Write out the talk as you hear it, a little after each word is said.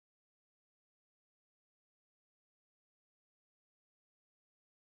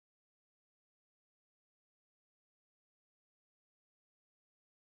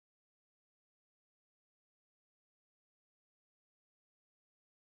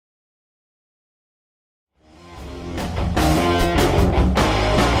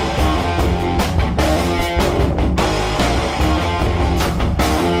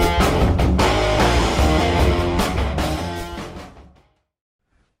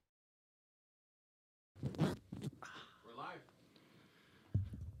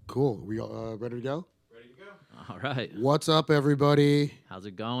Cool. We ready to go? All right. What's up, everybody? How's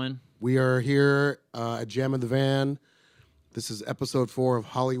it going? We are here at Jam in the Van. This is episode 4 of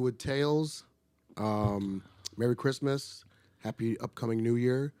Hollywood Tales. Merry Christmas. Happy upcoming New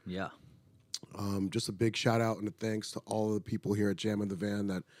Year. Yeah. Just a big shout out and a thanks to all of the people here at Jam in the Van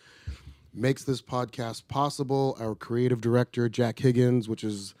that makes this podcast possible. Our creative director, Jack Higgins, which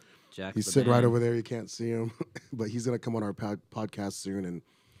is Jack. he's the sitting right man. over there. You can't see him, but he's going to come on our podcast soon and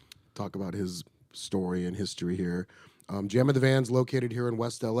talk about his story and history here. Jam in the Van's located here in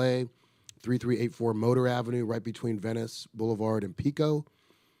West LA, 3384 Motor Avenue, right between Venice Boulevard and Pico.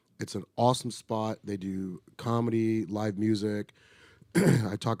 It's an awesome spot. They do comedy, live music.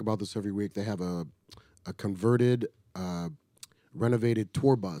 I talk about this every week. They have a converted, renovated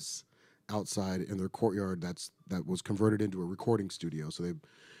tour bus outside in their courtyard that was converted into a recording studio. So they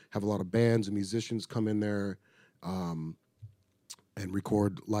have a lot of bands and musicians come in there and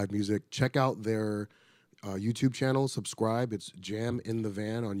record live music. Check out their YouTube channel. Subscribe. It's Jam in the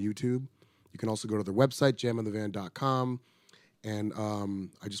Van on YouTube. You can also go to their website, jaminthevan.com. And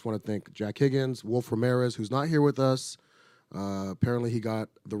I just want to thank Jack Higgins, Wolf Ramirez, who's not here with us. Apparently he got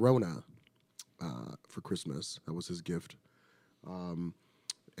the Rona for Christmas. That was his gift.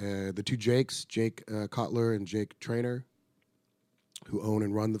 The two Jakes, Jake Cutler and Jake Trainer, who own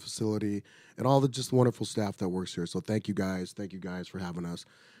and run the facility, and all the just wonderful staff that works here. So thank you guys. Thank you guys for having us.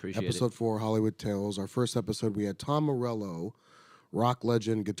 Appreciate Episode 4, Hollywood Tales. Our first episode, we had Tom Morello, rock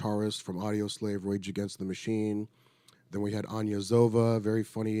legend, guitarist from Audioslave, Rage Against the Machine. Then we had Anya Zova, very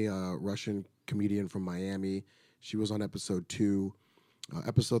funny Russian comedian from Miami. She was on episode 2.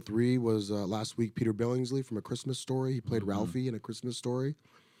 Episode 3 was last week, Peter Billingsley from A Christmas Story. He played Ralphie in A Christmas Story.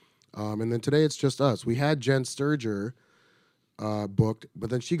 And then today it's just us. We had Jen Sturger booked, but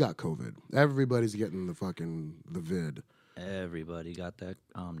then she got COVID. Everybody's getting the vid. Everybody got that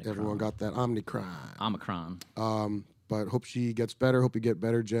Omicron. Everyone got that Omicron. Omicron. But hope she gets better. Hope you get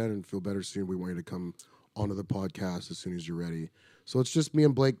better, Jen, and feel better soon. We want you to come onto the podcast as soon as you're ready. So it's just me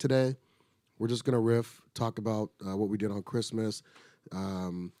and Blake today. We're just going to riff, talk about what we did on Christmas,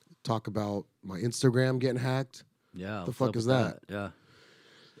 talk about my Instagram getting hacked. Yeah. The what's fuck up is with that? Yeah.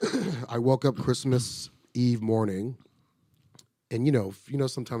 I woke up Christmas Eve morning, and you know,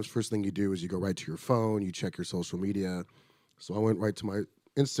 sometimes first thing you do is you go right to your phone, you check your social media. So I went right to my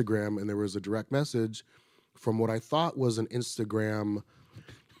Instagram, and there was a direct message from what I thought was an Instagram,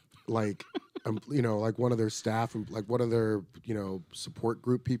 like, like one of their staff, like one of their, support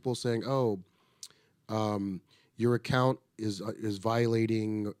group people saying, "Oh, your account is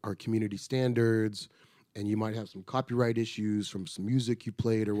violating our community standards, and you might have some copyright issues from some music you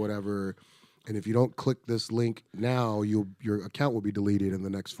played or whatever. And if you don't click this link now, your account will be deleted in the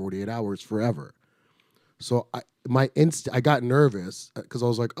next 48 hours forever." So I got nervous because I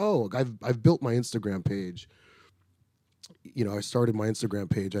was like, "Oh, I've built my Instagram page." I started my Instagram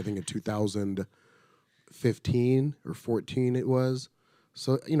page I think in 2015 or 14 it was.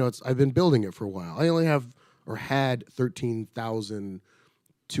 So I've been building it for a while. I only have or had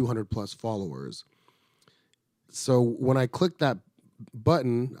 13,200 plus followers. So when I clicked that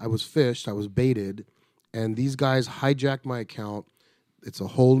button, I was fished, I was baited, and these guys hijacked my account. It's a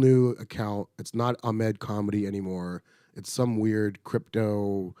whole new account. It's not Ahmed Comedy anymore. It's some weird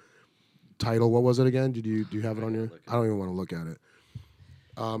crypto title. What was it again? Do you have it on your? I don't even want to look at it.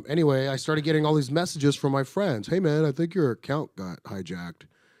 Anyway, I started getting all these messages from my friends. "Hey man, I think your account got hijacked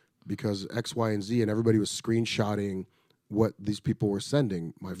because X, Y, and Z," and everybody was screenshotting what these people were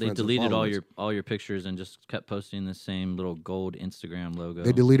sending. My They friends and deleted followers. all your pictures and just kept posting the same little gold Instagram logo.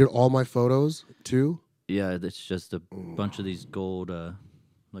 They deleted all my photos too. Yeah, it's just a bunch of these gold,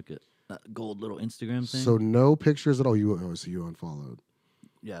 look at that gold little Instagram thing. So no pictures at all. So you unfollowed.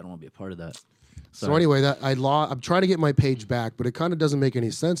 Yeah, I don't want to be a part of that. So Sorry. anyway, I'm trying to get my page back, but it kind of doesn't make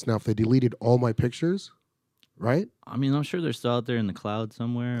any sense now if they deleted all my pictures, right? I mean, I'm sure they're still out there in the cloud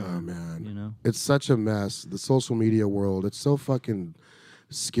somewhere. Oh man, . It's such a mess. The social media world, it's so fucking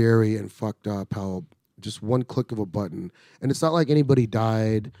scary and fucked up how just one click of a button, and it's not like anybody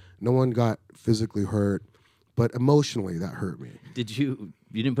died, no one got physically hurt, but emotionally that hurt me. You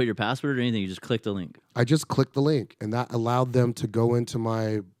didn't put your password or anything? You just clicked the link? I just clicked the link, and that allowed them to go into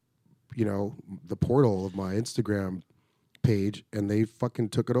my, the portal of my Instagram page, and they fucking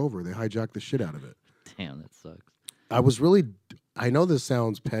took it over. They hijacked the shit out of it. Damn, that sucks. I know this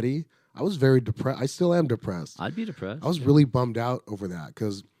sounds petty. I was very depressed. I still am depressed. I'd be depressed. I was really bummed out over that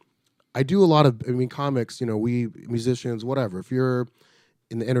because I do a lot of, comics, we musicians, whatever. If you're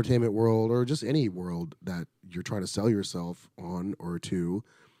in the entertainment world or just any world that you're trying to sell yourself on or to,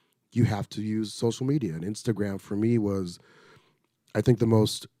 you have to use social media. And Instagram for me was, I think, the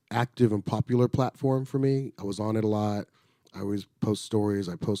most active and popular platform for me. I was on it a lot. I always post stories.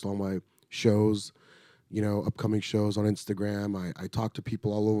 I post all my shows, upcoming shows on Instagram. I talk to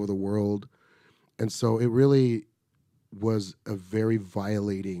people all over the world. And so it really was a very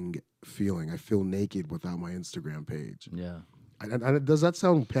violating feeling. I feel naked without my Instagram page. Yeah. Does that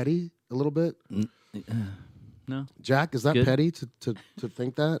sound petty a little bit? No. Jack, is that Good. petty to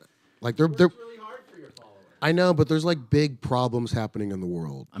think that? Like they're really hard for your followers. I know, but there's like big problems happening in the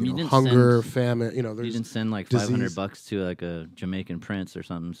world. I mean, you didn't hunger, send- famine. You There's didn't send like disease. $500 to like a Jamaican prince or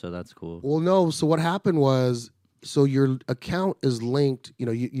something, so that's cool. Well, no. So what happened was, so your account is linked.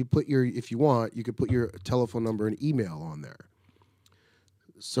 You put your, if you want, you could put your telephone number and email on there.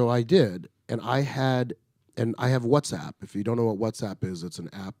 So I did, and I have WhatsApp. If you don't know what WhatsApp is, it's an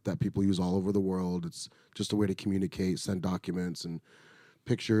app that people use all over the world. It's just a way to communicate, send documents and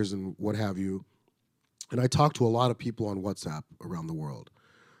pictures and what have you. And I talk to a lot of people on WhatsApp around the world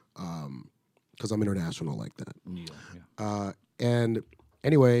because I'm international like that. Yeah. And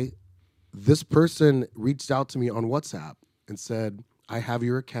anyway, this person reached out to me on WhatsApp and said, I have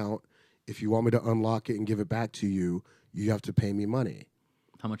your account. If you want me to unlock it and give it back to you, you have to pay me money.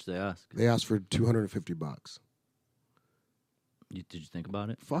 How much did they ask? They asked for $250. Did you think about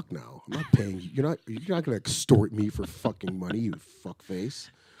it? Fuck no. I'm not paying you. You're not going to extort me for fucking money, you fuckface.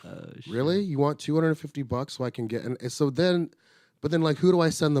 Really? You want $250 so I can get, and so then, but then like, who do I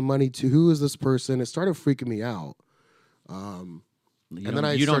send the money to? Who is this person? It started freaking me out.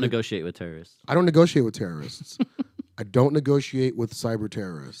 You don't negotiate with terrorists. I don't negotiate with terrorists. I don't negotiate with cyber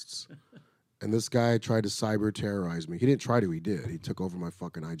terrorists. And this guy tried to cyber terrorize me. He didn't try to, he did. He took over my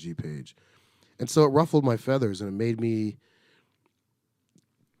fucking IG page. And so it ruffled my feathers and it made me,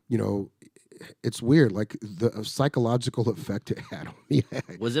 it's weird, like the psychological effect it had on me.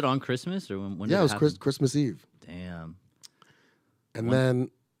 Was it on Christmas or when did Yeah, it was happen? Christmas Eve. Damn. And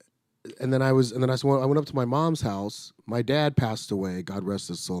then I went up to my mom's house. My dad passed away. God rest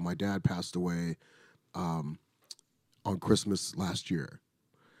his soul. My dad passed away on Christmas last year.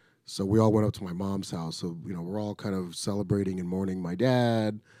 So we all went up to my mom's house. So, we're all kind of celebrating and mourning my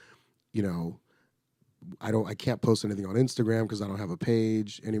dad. I can't post anything on Instagram because I don't have a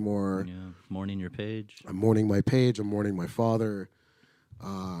page anymore. Yeah, mourning your page. I'm mourning my page. I'm mourning my father.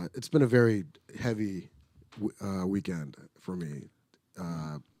 It's been a very heavy weekend for me.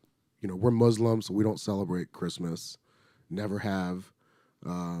 We're Muslims, so we don't celebrate Christmas. Never have.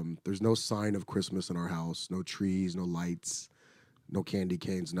 There's no sign of Christmas in our house. No trees, no lights, no candy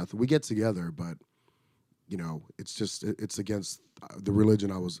canes, nothing. We get together, but it's against the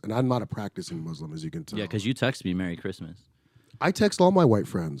religion and I'm not a practicing Muslim, as you can tell. Yeah, because you text me Merry Christmas. I text all my white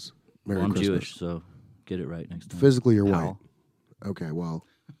friends Merry I'm Christmas. Jewish, so get it right next time. Physically, you're Pal. white. Okay, well,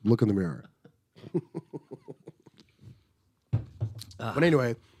 look in the mirror. But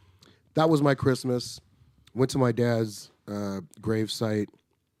anyway, that was my Christmas. Went to my dad's grave site,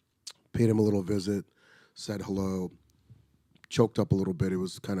 paid him a little visit, said hello, choked up a little bit. It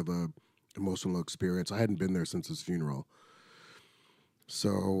was kind of a emotional experience. I hadn't been there since his funeral.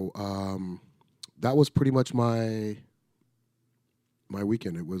 So that was pretty much my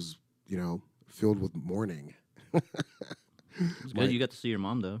weekend. It was, filled with mourning. It's good you got to see your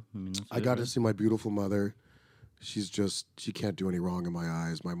mom, though. I mean, I got to see my beautiful mother. She can't do any wrong in my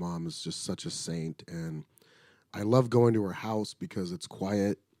eyes. My mom is just such a saint. And I love going to her house because it's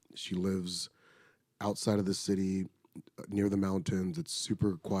quiet. She lives outside of the city, near the mountains. It's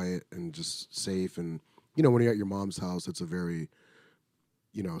super quiet and just safe. And, when you're at your mom's house, it's a very,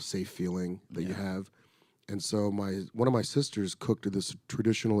 safe feeling that you have. And so one of my sisters cooked this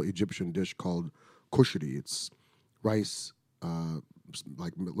traditional Egyptian dish called kushari. It's rice,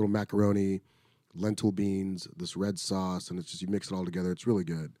 like little macaroni, lentil beans, this red sauce, and it's just, you mix it all together. It's really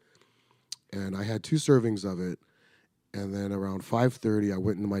good. And I had 2 servings of it. And then around 5:30, I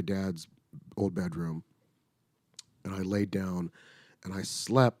went into my dad's old bedroom and I laid down and I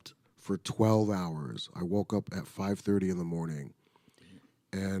slept for 12 hours. I woke up at 5:30 in the morning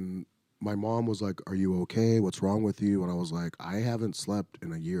and my mom was like, "Are you okay? What's wrong with you?" And I was like, "I haven't slept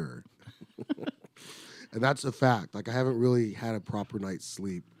in a year." And that's a fact. Like, I haven't really had a proper night's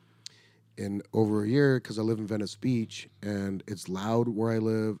sleep in over a year because I live in Venice Beach and it's loud where I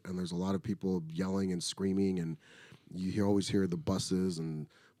live and there's a lot of people yelling and screaming and you always hear the buses and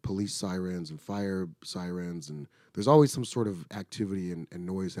police sirens and fire sirens and there's always some sort of activity and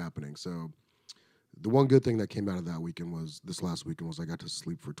noise happening. So the one good thing that came out of this last weekend was I got to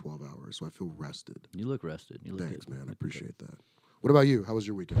sleep for 12 hours. So I feel rested. You look rested. You look Thanks, good. man. I appreciate that. What about you? How was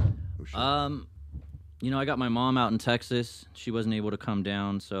your weekend? Oh, shit. I got my mom out in Texas. She wasn't able to come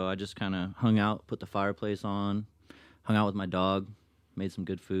down, so I just kind of hung out, put the fireplace on, hung out with my dog. made some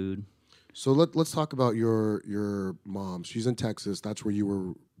good food. So let's talk about your mom. She's in Texas. That's where you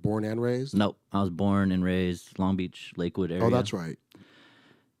were born and raised? Nope, I was born and raised Long Beach, Lakewood area. Oh, that's right.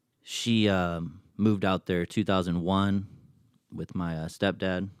 She moved out there 2001 with my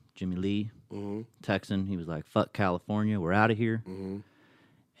stepdad, Jimmy Lee, Texan. He was like, "Fuck California, we're out of here."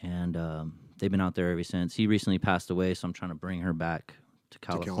 And they've been out there ever since. He recently passed away, so I'm trying to bring her back to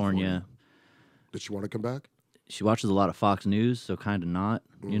California. Did she want to come back? She watches a lot of Fox News, so kind of not,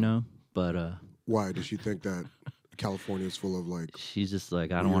 you know. But Why? Does she think that California is full of like? she's just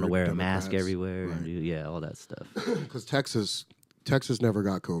like, I don't want to Weird wear a mask Democrats? everywhere Right. and do, all that stuff. Because Texas never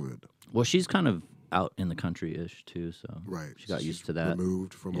got COVID. Well, she's kind of out in the country-ish too, so Right. she got So used she's to that.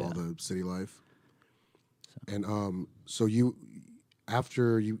 Removed from all Yeah. the city life. And so you,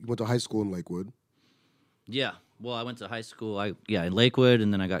 after you went to high school in Lakewood. Yeah. Well, I went to high school. In Lakewood,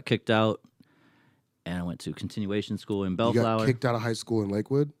 and then I got kicked out, and I went to continuation school in You Bellflower. got kicked out of high school in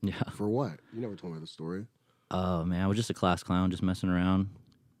Lakewood? Yeah. For what? You never told me the story. Oh man, I was just a class clown, just messing around.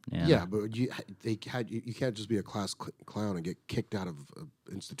 And Yeah, but you can't just be a class clown and get kicked out of an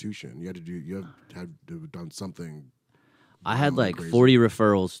institution. You had to have done something. I had wildly like crazy. 40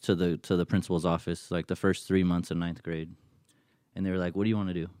 referrals to the principal's office, like the first 3 months of ninth grade, and they were like, "What do you want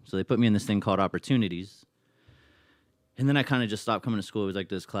to do?" So they put me in this thing called Opportunities, and then I kind of just stopped coming to school. It was like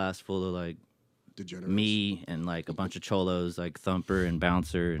this class full of like Degenerates. me and like a bunch of cholos, like Thumper and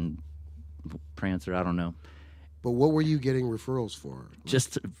Bouncer and Prancer. I don't know. But what were you getting referrals for?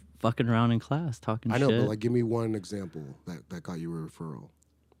 Just fucking around in class, talking I know, shit. but like, give me one example that got you a referral.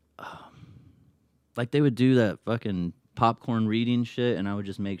 Like they would do that fucking popcorn reading shit, and I would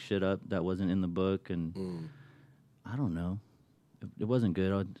just make shit up that wasn't in the book, and I don't know. It wasn't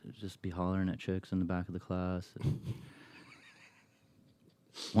good. I'd just be hollering at chicks in the back of the class.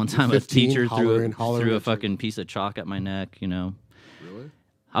 One time, a 15, teacher hollering threw a at fucking piece of chalk at my neck. You know, Really?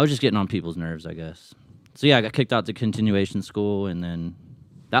 I was just getting on people's nerves, I guess. So yeah, I got kicked out to continuation school, and then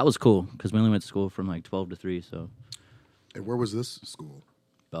that was cool because we only went to school from like 12 to 3. So And where was this school?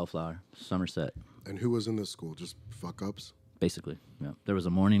 Bellflower, Somerset. And who was in this school? Just fuck ups? Basically, yeah. There was a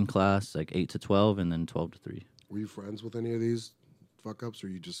morning class, like 8 to 12, and then 12 to 3. Were you friends with any of these fuck ups, or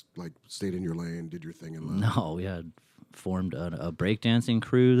you just like stayed in your lane, did your thing, and left? No, we had formed a breakdancing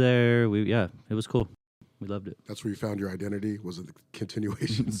crew there. It was cool. We loved it. That's where you found your identity? Was it the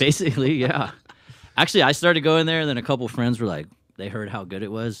continuations? Basically, yeah. Actually, I started going there, and then a couple friends were like, they heard how good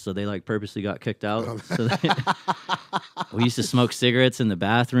it was, so they like purposely got kicked out. So we used to smoke cigarettes in the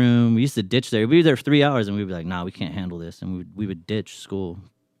bathroom. We used to ditch there. We'd be there for 3 hours, and we'd be like, "Nah, we can't handle this," and we would ditch school.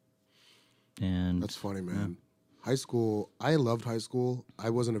 And That's funny, man. High school, I loved high school. I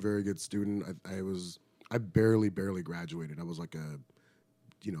wasn't a very good student. I barely graduated. I was like a,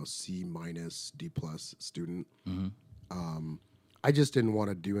 C minus, D plus student. I just didn't want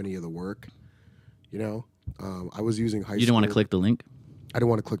to do any of the work. I was using high school. you didn't want to click the link. I didn't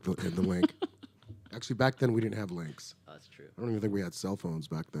want to click the link. Actually, back then we didn't have links. That's true. I don't even think we had cell phones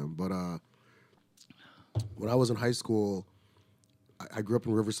back then. But when I was in high school, I grew up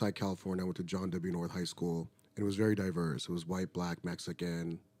in Riverside, California. I went to John W. North High School, and it was very diverse. It was white, black,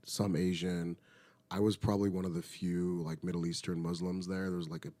 Mexican, some Asian. I was probably one of the few like Middle Eastern Muslims there. There was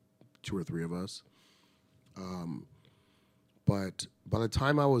like 2 or 3 of us. But by the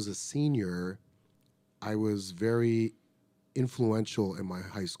time I was a senior, I was very influential in my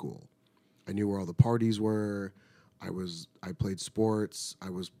high school. I knew where all the parties were. I played sports.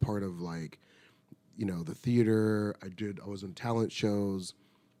 I was part of like, the theater. I was in talent shows.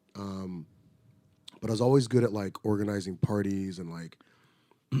 But I was always good at like organizing parties and like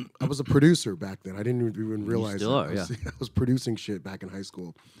I was a producer back then. I didn't even realize still are, I was producing shit back in high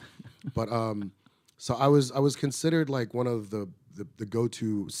school. But so I was considered like one of the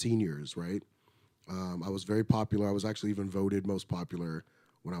go-to seniors, right? I was very popular. I was actually even voted most popular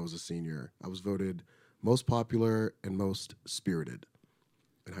when I was a senior. I was voted most popular and most spirited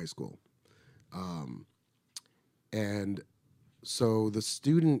in high school. And so the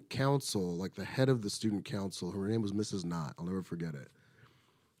student council, like the head of the student council, her name was Mrs. Knott. I'll never forget it.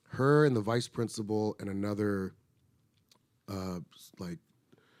 Her and the vice principal and another like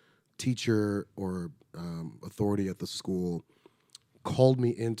teacher or authority at the school called me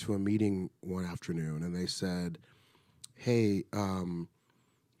into a meeting one afternoon, and they said, "Hey,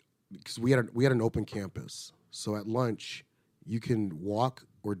 because we had an open campus, so at lunch you can walk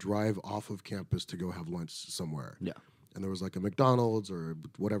or drive off of campus to go have lunch somewhere." Yeah. And there was like a McDonald's or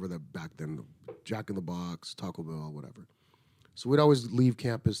whatever that back then, Jack in the Box, Taco Bell, whatever. So we'd always leave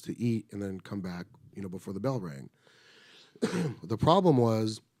campus to eat and then come back, before the bell rang. The problem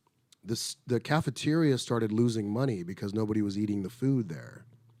was the cafeteria started losing money because nobody was eating the food there.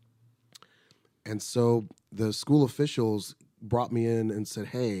 And so the school officials brought me in and said,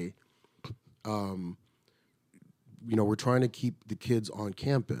 hey, we're trying to keep the kids on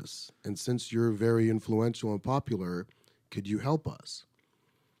campus. And since you're very influential and popular, could you help us?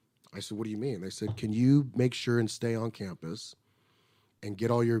 I said, what do you mean? They said, can you make sure and stay on campus and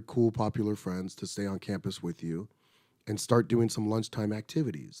get all your cool, popular friends to stay on campus with you and start doing some lunchtime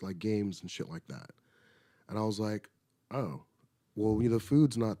activities like games and shit like that? And I was like, oh, well, the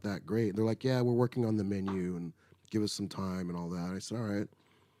food's not that great. They're like, yeah, we're working on the menu and give us some time and all that. I said, all right.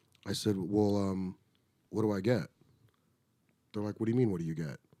 I said, well, what do I get? They're like, what do you mean, what do you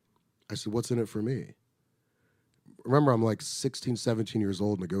get? I said, what's in it for me? Remember, I'm like 16, 17 years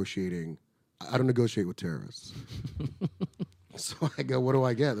old negotiating. I don't negotiate with terrorists. So I go, what do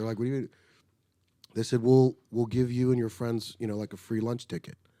I get? They're like, what do you mean? They said, we'll give you and your friends, like a free lunch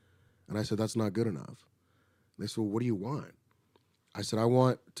ticket. And I said, that's not good enough. They said, well, what do you want? I said, I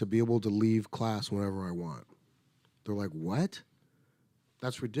want to be able to leave class whenever I want. They're like, what?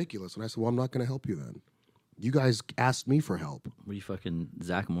 That's ridiculous. And I said, well, I'm not going to help you then. You guys asked me for help. Were you fucking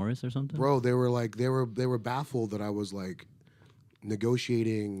Zach Morris or something? Bro, they were baffled that I was like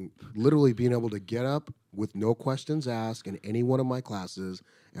negotiating, literally being able to get up with no questions asked in any one of my classes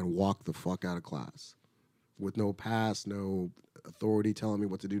and walk the fuck out of class with no pass, no authority telling me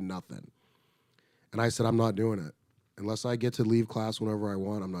what to do, nothing. And I said, I'm not doing it. Unless I get to leave class whenever I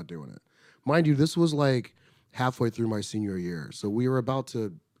want, I'm not doing it. Mind you, this was like halfway through my senior year. So we were about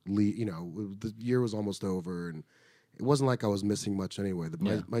to leave, the year was almost over, and it wasn't like I was missing much anyway.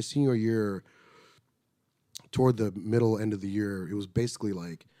 My senior year, toward the middle end of the year, it was basically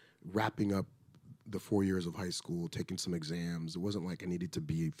like wrapping up the 4 years of high school, taking some exams. It wasn't like I needed to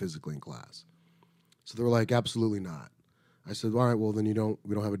be physically in class. So they were like, absolutely not. I said, all right, well, then we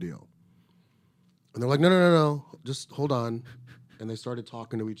don't have a deal. And they're like, no, just hold on. And they started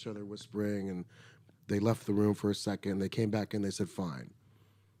talking to each other, whispering, and they left the room for a second. They came back in, they said, fine.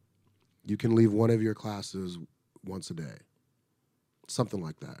 You can leave one of your classes once a day. Something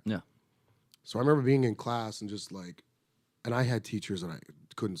like that. Yeah. So I remember being in class and just like, and I had teachers that I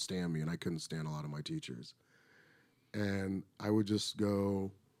couldn't stand me, and I couldn't stand a lot of my teachers. And I would just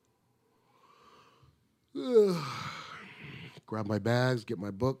go, grab my bags, get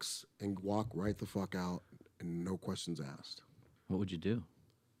my books, and walk right the fuck out, and no questions asked. What would you do?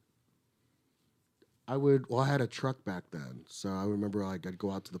 I had a truck back then, so I remember like I'd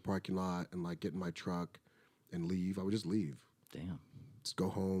go out to the parking lot and like get in my truck and leave. I would just leave. Damn. Just go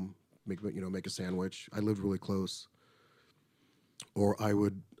home, make a sandwich. I lived really close. Or I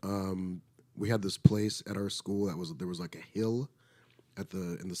would, we had this place at our school there was like a hill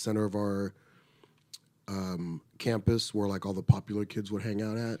in the center of our campus where like all the popular kids would hang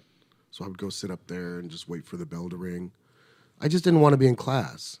out at. So I would go sit up there and just wait for the bell to ring. I just didn't want to be in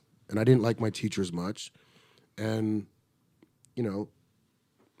class, and I didn't like my teachers much. And,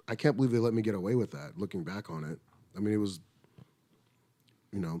 I can't believe they let me get away with that, looking back on it. I mean, it was,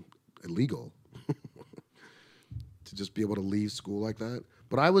 illegal to just be able to leave school like that.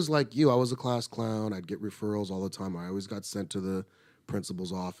 But I was like you. I was a class clown. I'd get referrals all the time. I always got sent to the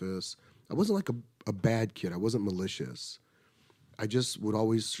principal's office. I wasn't like a bad kid. I wasn't malicious. I just would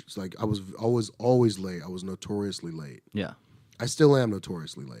always, I was always late. I was notoriously late. Yeah. I still am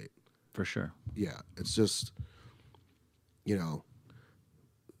notoriously late. For sure. Yeah. It's just,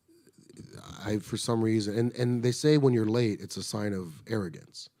 for some reason, and they say when you're late, it's a sign of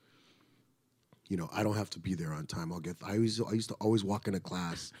arrogance. I don't have to be there on time. I used to always walk into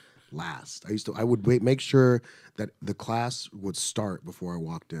class last. I would make sure that the class would start before I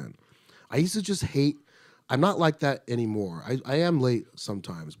walked in. I used to just hate, I'm not like that anymore. I am late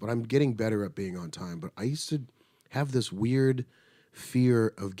sometimes, but I'm getting better at being on time. But I used to have this weird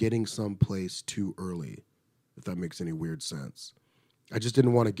fear of getting someplace too early, if that makes any weird sense. I just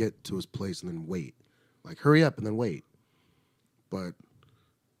didn't want to get to his place and then wait. Like, hurry up and then wait. But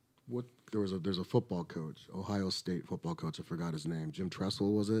there's a football coach, Ohio State football coach, I forgot his name. Jim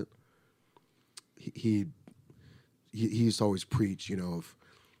Tressel, was it? He used to always preach,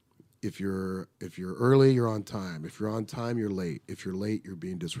 if you're early, you're on time. If you're on time, you're late. If you're late, you're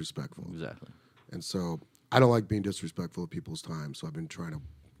being disrespectful. Exactly. And so I don't like being disrespectful of people's time, so I've been trying to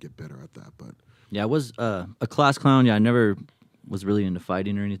get better at that. But yeah, I was a class clown. Yeah, I never was really into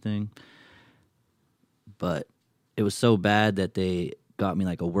fighting or anything. But it was so bad that they got me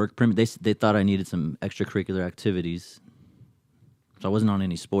like a work permit. They thought I needed some extracurricular activities. So I wasn't on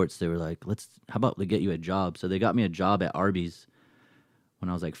any sports. They were like, how about they get you a job? So they got me a job at Arby's when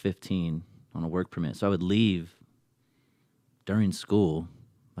I was like 15 on a work permit. So I would leave during school,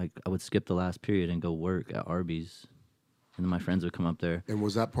 like I would skip the last period and go work at Arby's, and then my friends would come up there. And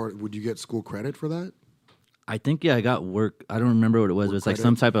was that part? Would you get school credit for that? I think I got work. I don't remember what it was. It was like credit?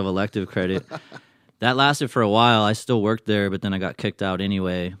 some type of elective credit. That lasted for a while. I still worked there, but then I got kicked out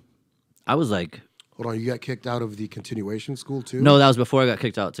anyway. I was like, Hold on, you got kicked out of the continuation school too? no, that was before I got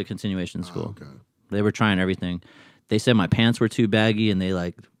kicked out to continuation school. Okay. They were trying everything. They said my pants were too baggy, and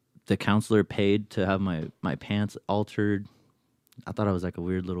the counselor paid to have my pants altered. I thought I was like a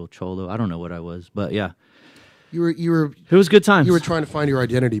weird little cholo. I don't know what I was, but yeah, You were it was good times. you were trying to find your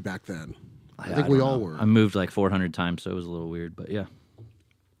identity back then. I think we don't all know. were. I moved like 400 times, so it was a little weird, but yeah,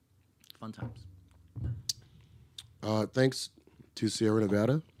 fun times. Thanks to Sierra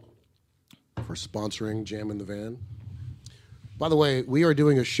Nevada for sponsoring Jam in the Van. By the way, we are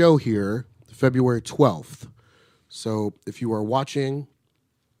doing a show here February 12th. So if you are watching,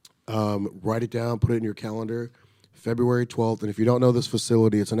 write it down, put it in your calendar. February 12th. And if you don't know this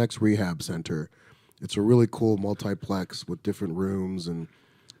facility, it's an ex-rehab center. It's a really cool multiplex with different rooms, and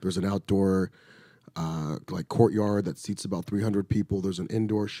there's an outdoor like courtyard that seats about 300 people. There's an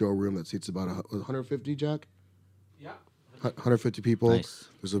indoor showroom that seats about 150, Jack? 150 people. Nice.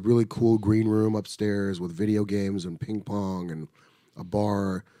 There's a really cool green room upstairs with video games and ping pong and a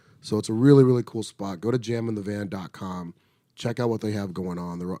bar. So it's a really, really cool spot. Go to jaminthevan.com. Check out what they have going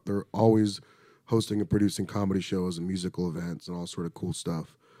on. They're always hosting and producing comedy shows and musical events and all sort of cool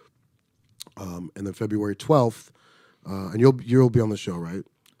stuff. And then February 12th, and you'll be on the show, right?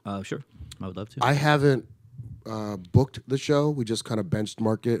 Sure, I would love to. I haven't booked the show. We just kind of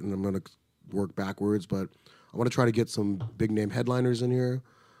benchmark it, and I'm going to work backwards. But I want to try to get some big name headliners in here.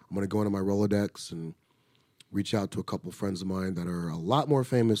 I'm going to go into my Rolodex and reach out to a couple friends of mine that are a lot more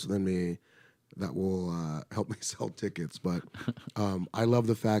famous than me that will help me sell tickets. But I love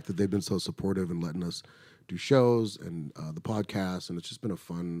the fact that they've been so supportive and letting us do shows and the podcast, and it's just been a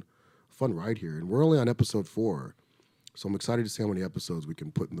fun ride here. And we're only on episode 4, so I'm excited to see how many episodes we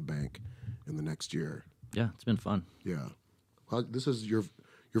can put in the bank in the next year. Yeah, it's been fun. Yeah. This is your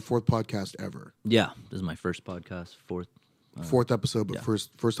 4th podcast ever. Yeah, this is my first podcast, 4th. 4th episode, but yeah.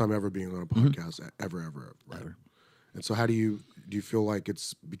 first time ever being on a podcast ever, right? Ever. And so, do you feel like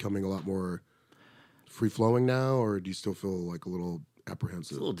it's becoming a lot more free flowing now, or do you still feel like a little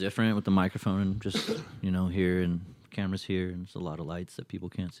apprehensive? It's a little different with the microphone, just here and cameras here, and it's a lot of lights that people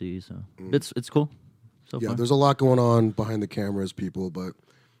can't see. So it's cool. So Yeah, far. there's a lot going on behind the cameras, people, but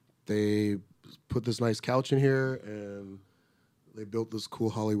they put this nice couch in here and they built this cool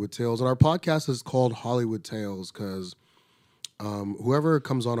Hollywood Tales. And our podcast is called Hollywood Tales because whoever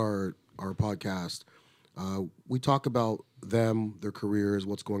comes on our podcast, we talk about them, their careers,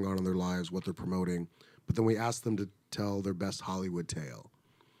 what's going on in their lives, what they're promoting, but then we ask them to tell their best Hollywood tale.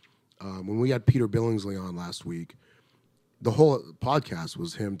 When we had Peter Billingsley on last week, the whole podcast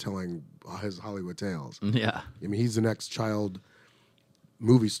was him telling his Hollywood tales. Yeah. I mean, he's the next child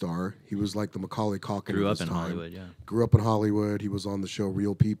movie star. He was like the Macaulay Culkin. Grew of up his in time. Hollywood, yeah. Grew up in Hollywood. He was on the show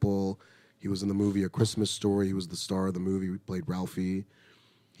Real People. He was in the movie A Christmas Story. He was the star of the movie. He played Ralphie.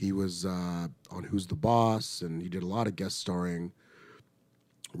 He was on Who's the Boss, and he did a lot of guest starring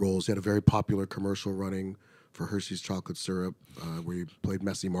roles. He had a very popular commercial running for Hershey's chocolate syrup where he played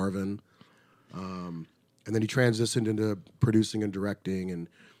Messy Marvin. And then he transitioned into producing and directing, and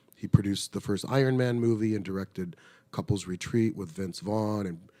he produced the first Iron Man movie and directed Couples Retreat with Vince Vaughn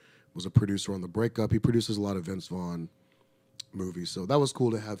and was a producer on The Breakup. He produces a lot of Vince Vaughn movies, so that was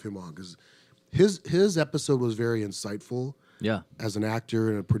cool to have him on because his episode was very insightful. Yeah. As an actor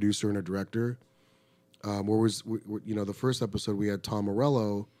and a producer and a director. The first episode we had Tom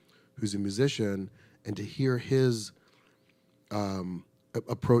Morello, who's a musician, and to hear his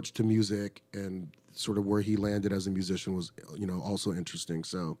approach to music and sort of where he landed as a musician was, also interesting.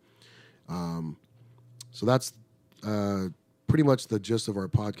 So, so that's pretty much the gist of our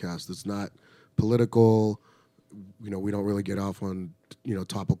podcast. It's not political. We don't really get off on,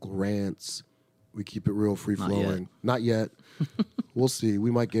 topical rants. We keep it real free flowing. Not yet. We'll see. We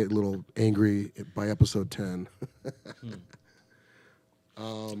might get a little angry by episode 10.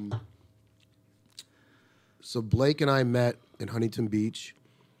 So Blake and I met in Huntington Beach.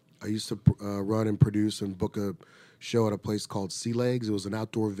 I used to run and produce and book a show at a place called Sea Legs. It was an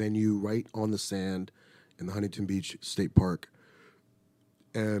outdoor venue right on the sand in the Huntington Beach State Park.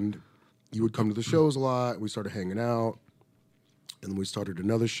 And you would come to the shows a lot. We started hanging out. And then we started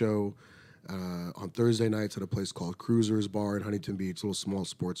another show on Thursday nights at a place called Cruisers Bar in Huntington Beach, a little small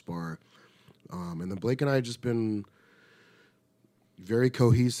sports bar. And then Blake and I had just been very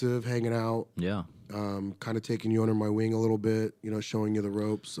cohesive, hanging out. Yeah. Kind of taking you under my wing a little bit, showing you the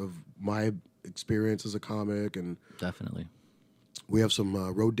ropes of my experience as a comic. And Definitely. We have some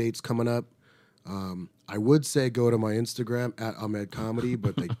road dates coming up. I would say go to my Instagram at Ahmed Comedy,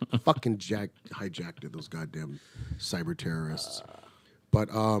 but they fucking hijacked it, those goddamn cyber terrorists. But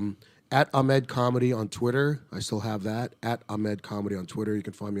at Ahmed Comedy on Twitter, I still have that. At Ahmed Comedy on Twitter. You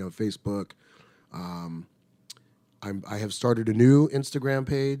can find me on Facebook. I have started a new Instagram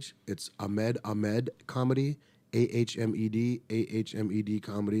page. It's Ahmed Comedy, AHMED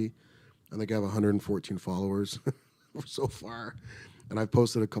Comedy. I think I have 114 followers so far. And I've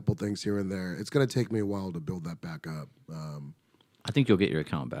posted a couple things here and there. It's going to take me a while to build that back up. I think you'll get your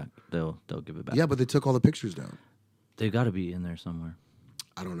account back. They'll give it back. Yeah, but they took all the pictures down. They got to be in there somewhere.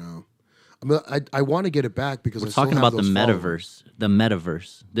 I don't know. I mean, I want to get it back because We're I still talking have about the those metaverse. followers. The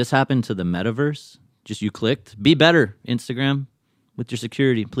metaverse. This happened to the metaverse. Just you clicked. Be better, Instagram, with your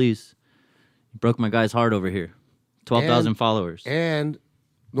security, please. You broke my guy's heart over here. 12,000 followers. And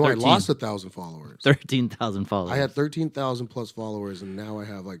no, 13. I lost 1,000 followers. 13,000 followers. I had 13,000 plus followers, and now I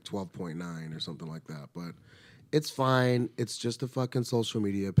have like 12.9 or something like that. But it's fine. It's just a fucking social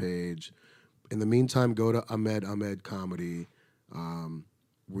media page. In the meantime, go to Ahmed Comedy.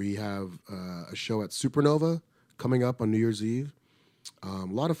 We have a show at Supernova coming up on New Year's Eve. A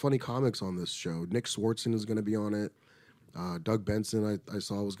lot of funny comics on this show. Nick Swartzen is going to be on it. Doug Benson, I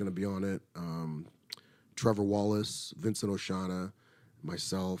saw, was going to be on it. Trevor Wallace, Vincent Oshana,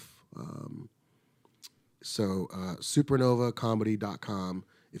 myself. So supernovacomedy.com.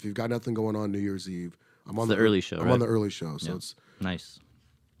 If you've got nothing going on New Year's Eve, I'm on the early show. I'm right? on the early show, so Yeah. it's Nice.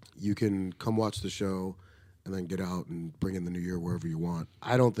 you can come watch the show and then get out and bring in the new year wherever you want.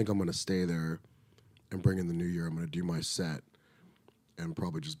 I don't think I'm going to stay there and bring in the new year. I'm going to do my set and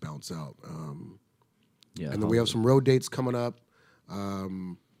probably just bounce out. Yeah. And then we have some road dates coming up.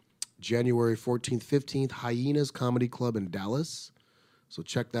 January 14th, 15th, Hyenas Comedy Club in Dallas. So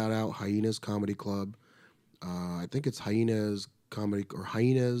check that out, Hyenas Comedy Club. I think it's Hyenas Comedy or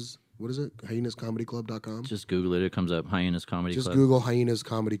Hyenas. What is it? HyenasComedyClub.com. Just Google it. It comes up. Hyenas Comedy Just Club. Google Hyenas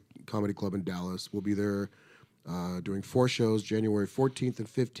Comedy Club in Dallas. We'll be there doing 4 shows, January 14th and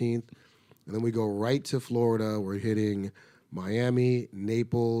 15th. And then we go right to Florida. We're hitting Miami,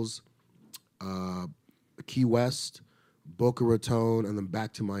 Naples, Key West, Boca Raton, and then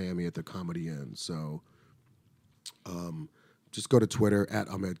back to Miami at the Comedy Inn. So just go to Twitter at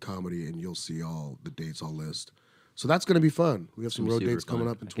Ahmed Comedy and you'll see all the dates, all list. So that's going to be fun. We have some road dates coming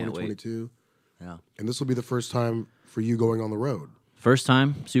up in I can't wait. 2022. Yeah. And this will be the first time for you going on the road. First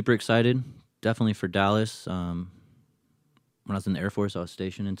time. Super excited. Definitely for Dallas. When I was in the Air Force, I was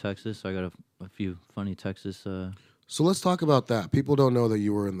stationed in Texas. So I got a few funny Texas. So let's talk about that. People don't know that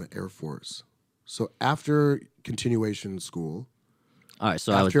you were in the Air Force. So after continuation school, All right.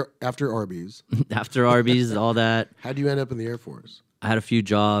 So after Arby's, after Arby's, all that. how do you end up in the Air Force? I had a few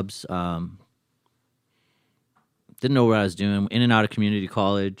jobs. Didn't know what I was doing. In and out of community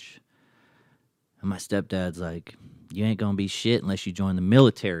college. And my stepdad's like, you ain't going to be shit unless you join the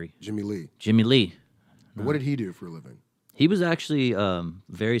military. Jimmy Lee. Jimmy Lee. And what did he do for a living? He was actually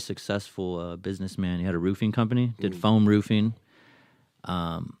very successful businessman. He had a roofing company, did foam roofing.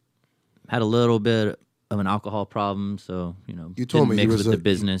 Had a little bit of an alcohol problem, so, You told me he mix was with the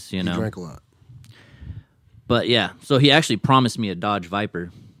business, He drank a lot. But yeah, so he actually promised me a Dodge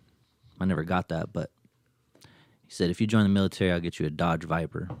Viper. I never got that, but he said, if you join the military, I'll get you a Dodge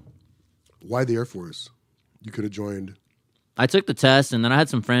Viper. Why the Air Force? You could have joined. I took the test, and then I had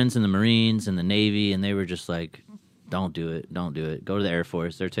some friends in the Marines and the Navy, and they were just like, don't do it. Don't do it. Go to the Air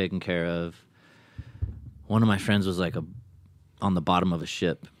Force. They're taken care of. One of my friends was like on the bottom of a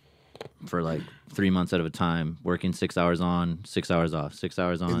ship for like 3 months at a time, working 6 hours on, 6 hours off, 6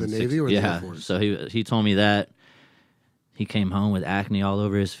 hours on. In the Navy or the Air Force? So he told me that. He came home with acne all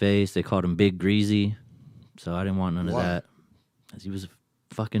over his face. They called him Big Greasy. So I didn't want none of Why? that. Because he was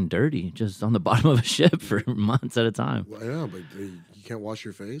fucking dirty, just on the bottom of a ship for months at a time. Well, yeah, but you can't wash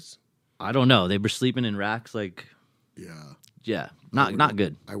your face? I don't know. They were sleeping in racks like, Yeah. not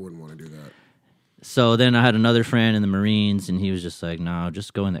good. I wouldn't want to do that. So then I had another friend in the Marines, and he was just like, no,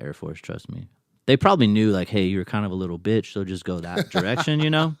 just go in the Air Force, trust me. They probably knew, like, hey, you're kind of a little bitch, so just go that direction,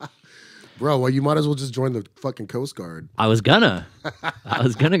 Bro, well, you might as well just join the fucking Coast Guard. I was gonna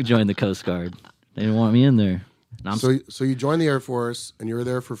join the Coast Guard. They didn't want me in there. And So you joined the Air Force, and you were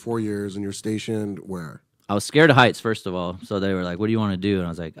there for 4 years, and you're stationed where? I was scared of heights, first of all. So they were like, what do you want to do? And I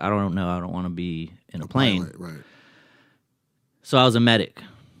was like, I don't know. I don't want to be in a plane. Pilot, right. So I was a medic.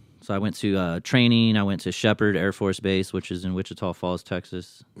 So I went to training. I went to Shepherd Air Force Base, which is in Wichita Falls,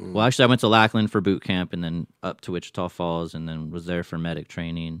 Texas. Well, actually, I went to Lackland for boot camp and then up to Wichita Falls and then was there for medic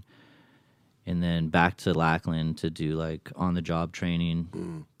training. And then back to Lackland to do like on-the-job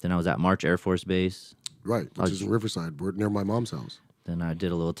training. Then I was at March Air Force Base. Right, which is in Riverside. We're near my mom's house. Then I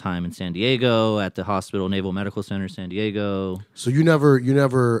did a little time in San Diego at the hospital, Naval Medical Center, San Diego. So you never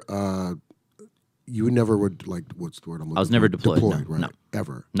would, like, what's the word I'm looking for? I was never deployed. No, right? no.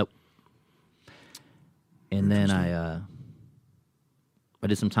 Ever. Nope. And then I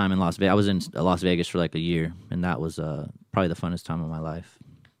did some time in Las Vegas. I was in Las Vegas for like a year, and that was probably the funnest time of my life.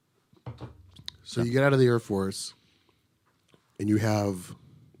 So you get out of the Air Force, and you have,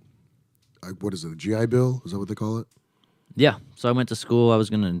 what is it, a GI Bill? Is that what they call it? Yeah. So I went to school. I was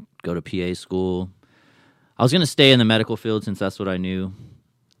going to go to PA school. I was going to stay in the medical field since that's what I knew.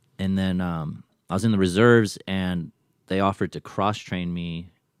 And then I was in the reserves, and they offered to cross-train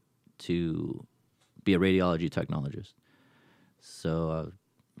me to be a radiology technologist. So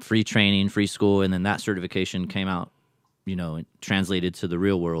free training, free school, and then that certification came out, translated to the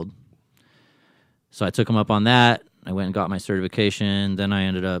real world. So I took them up on that. I went and got my certification. Then I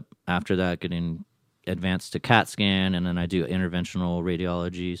ended up, after that, getting advanced to CAT scan, and then I do interventional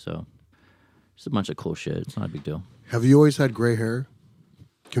radiology. So just a bunch of cool shit. It's not a big deal. Have you always had gray hair?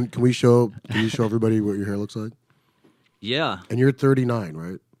 Can you show everybody what your hair looks like? Yeah. And you're 39,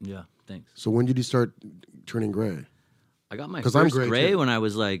 right? Yeah, thanks. So when did you start turning gray? I got my 'Cause first I'm gray, too. when I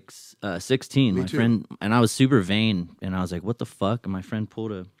was like 16. Me My too. friend, and I was super vain, and I was like, "What the fuck?" And my friend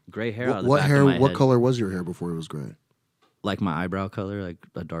pulled a gray hair out of the back of my head. What color was your hair before it was gray? Like my eyebrow color, like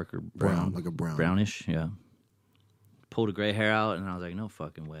a darker brown, Like a brown. brownish. Yeah. Pulled a gray hair out, and I was like, "No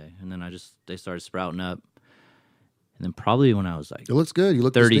fucking way!" And then they started sprouting up, and then probably when I was like It looks good. You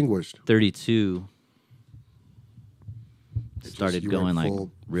look 30, distinguished. 32, started you going went like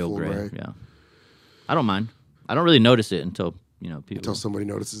real full gray. gray? Yeah. I don't mind. I don't really notice it until people. Until somebody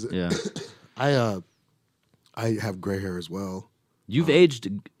notices it. Yeah. I have gray hair as well. You've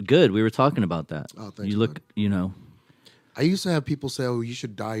aged good. We were talking about that. Oh, thanks, You look, I used to have people say, "Oh, you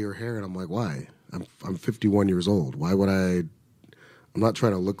should dye your hair," and I'm like, "Why? I'm 51 years old. Why would I? I'm not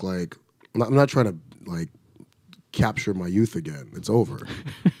trying to look like. I'm not trying to like capture my youth again. It's over.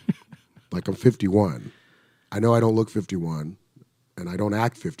 Like I'm 51. I know I don't look 51, and I don't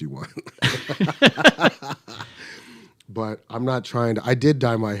act 51. But I'm not trying to. I did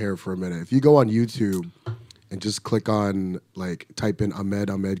dye my hair for a minute. If you go on YouTube and just click on type in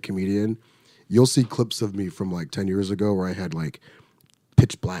Ahmed comedian, you'll see clips of me from like 10 years ago where I had like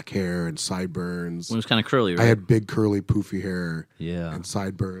pitch black hair and sideburns. When it was kind of curly, right? I had big curly poofy hair, Yeah. and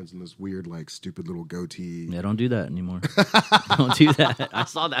sideburns and this weird like stupid little goatee. Yeah, don't do that anymore. Don't do that. I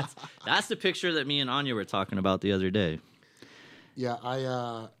saw that. That's the picture that me and Anya were talking about the other day.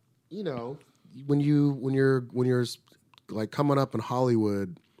 Yeah, when you're like coming up in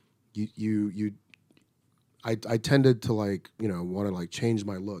Hollywood, I tended to want to change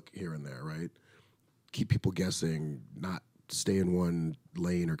my look here and there, right? Keep people guessing, not stay in one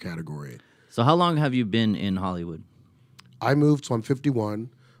lane or category. So how long have you been in Hollywood? So I'm 51.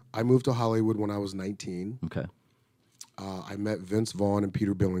 I moved to Hollywood when I was 19. Okay. I met Vince Vaughn and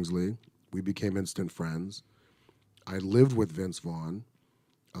Peter Billingsley. We became instant friends. I lived with Vince Vaughn.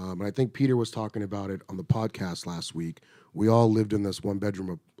 And I think Peter was talking about it on the podcast last week. We all lived in this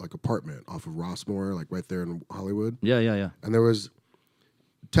one-bedroom apartment off of Rossmore, like right there in Hollywood. Yeah. And there were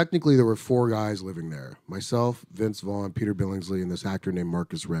 4 guys living there. Myself, Vince Vaughn, Peter Billingsley, and this actor named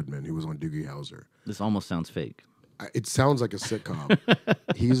Marcus Redman, who was on Doogie Howser. This almost sounds fake. It sounds like a sitcom.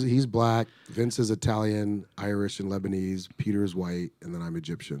 He's black. Vince is Italian, Irish, and Lebanese. Peter's white, and then I'm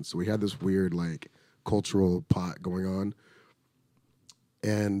Egyptian. So we had this weird cultural pot going on.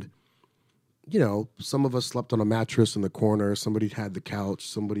 And, some of us slept on a mattress in the corner. Somebody had the couch.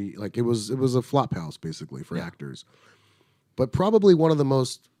 Somebody, it was a flop house, basically, for actors. But probably one of the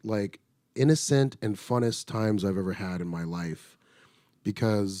most, innocent and funnest times I've ever had in my life.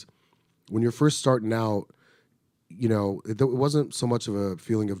 Because when you're first starting out, it wasn't so much of a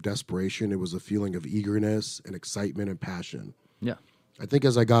feeling of desperation. It was a feeling of eagerness and excitement and passion. Yeah. I think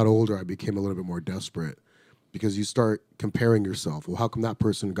as I got older, I became a little bit more desperate. Because you start comparing yourself. Well, how come that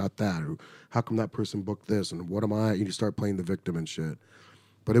person got that? Or how come that person booked this? And what am I? You start playing the victim and shit.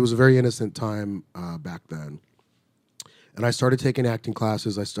 But it was a very innocent time back then. And I started taking acting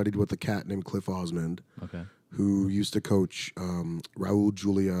classes. I studied with a cat named Cliff Osmond, who used to coach Raul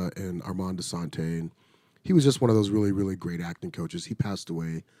Julia and Armand Desante. And he was just one of those really, really great acting coaches. He passed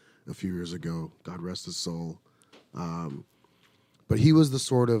away a few years ago. God rest his soul. But he was the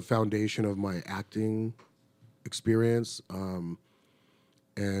sort of foundation of my acting experience,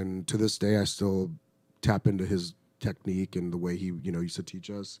 and to this day I still tap into his technique and the way he used to teach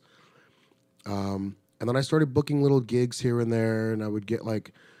us, and then I started booking little gigs here and there, and I would get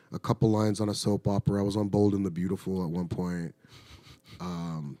a couple lines on a soap opera. I was on Bold and the Beautiful at one point,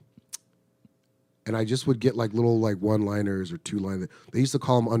 and I just would get like little like one-liners or two-line. They used to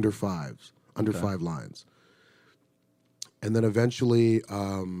call them under 5 lines. And then eventually,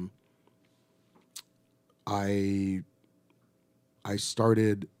 I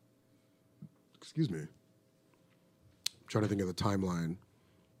started. Excuse me. I'm trying to think of the timeline.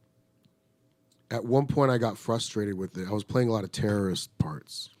 At one point, I got frustrated with it. I was playing a lot of terrorist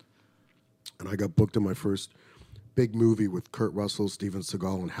parts, and I got booked in my first big movie with Kurt Russell, Steven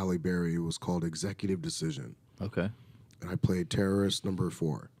Seagal, and Halle Berry. It was called Executive Decision. Okay. And I played terrorist number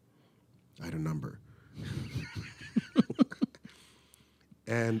 4. I had a number.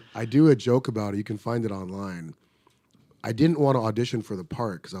 And I do a joke about it. You can find it online. I didn't want to audition for the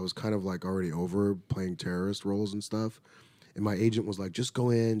part because I was kind of like already over playing terrorist roles and stuff. And my agent was like, just go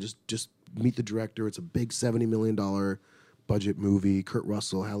in, just meet the director. It's a big $70 million budget movie. Kurt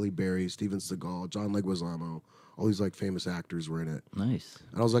Russell, Halle Berry, Steven Seagal, John Leguizamo. All these like famous actors were in it. Nice.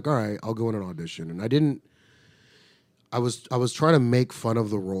 And I was like, all right, I'll go in and audition. And I was trying to make fun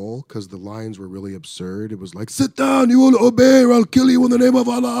of the role because the lines were really absurd. It was like, sit down, you will obey or I'll kill you in the name of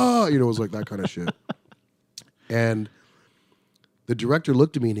Allah. You know, it was like that kind of shit. And the director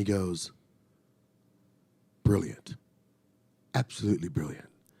looked at me and he goes, brilliant. Absolutely brilliant.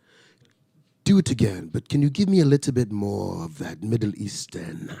 Do it again, but can you give me a little bit more of that Middle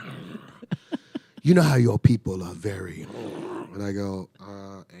Eastern? You know how your people are very... And I go,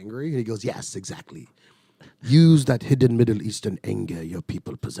 angry? And he goes, yes, exactly. Use that hidden Middle Eastern anger your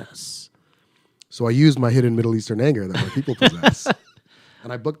people possess. So I used my hidden Middle Eastern anger that my people possess.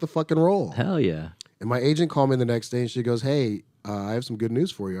 And I booked the fucking role. Hell yeah. And my agent called me the next day and she goes, hey, I have some good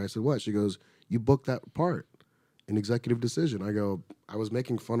news for you. I said, what? She goes, you booked that part in Executive Decision. I go, I was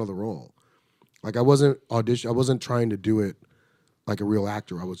making fun of the role. Like I wasn't trying to do it like a real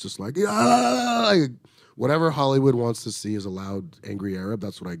actor. I was just like, yeah, whatever Hollywood wants to see is a loud, angry Arab.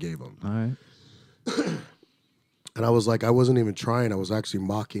 That's what I gave them. All right. And I was like, I wasn't even trying. I was actually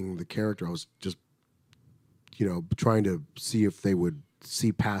mocking the character. I was just, trying to see if they would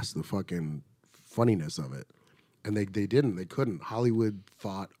see past the fucking funniness of it. And they didn't. They couldn't. Hollywood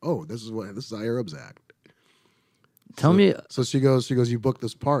thought, oh, this is how Arabs act. Tell me. So she goes, you booked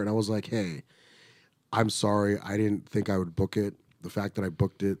this part. And I was like, hey, I'm sorry. I didn't think I would book it. The fact that I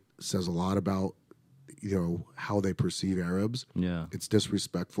booked it says a lot about, how they perceive Arabs. Yeah. It's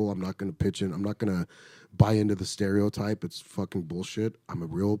disrespectful. I'm not going to pitch in. I'm not going to buy into the stereotype. It's fucking bullshit. I'm a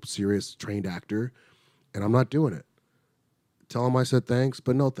real serious trained actor, and I'm not doing it. Tell them I said thanks,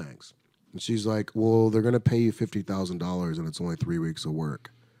 but no thanks. And she's like, well, they're going to pay you $50,000, and it's only 3 weeks of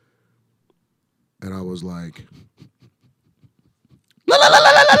work. And I was like,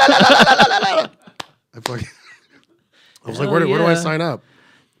 I was like, where do I sign up?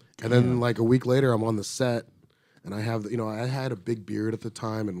 And then like a week later, I'm on the set, and I have, I had a big beard at the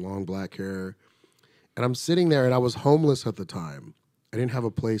time and long black hair. And I'm sitting there, and I was homeless at the time. I didn't have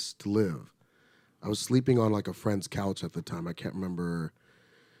a place to live. I was sleeping on like a friend's couch at the time. I can't remember.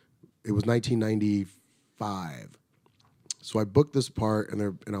 It was 1995. So I booked this part,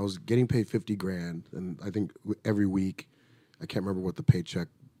 and I was getting paid $50,000, and I think every week, I can't remember what the paycheck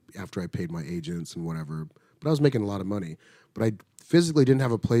after I paid my agents and whatever, but I was making a lot of money. But I physically didn't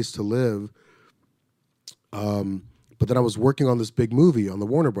have a place to live. But then I was working on this big movie on the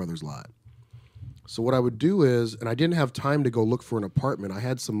Warner Brothers lot. So what I would do is, and I didn't have time to go look for an apartment. I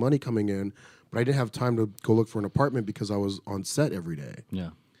had some money coming in, but I didn't have time to go look for an apartment because I was on set every day.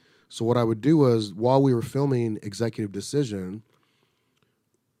 Yeah. So what I would do was, while we were filming Executive Decision,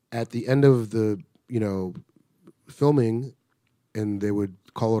 at the end of the, filming, and they would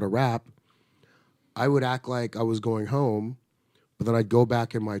call it a wrap, I would act like I was going home, but then I'd go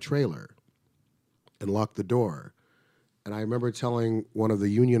back in my trailer and lock the door. And I remember telling one of the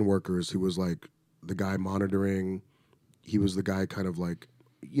union workers, who was like the guy monitoring, he was the guy kind of like,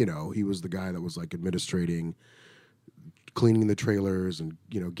 he was the guy that was like administrating, cleaning the trailers and,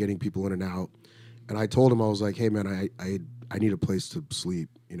 getting people in and out. And I told him, I was like, hey man, I need a place to sleep,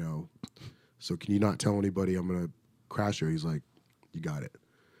 so can you not tell anybody I'm going to crash here? He's like, you got it.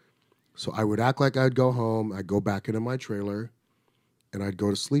 So I would act like I'd go home, I'd go back into my trailer, and I'd go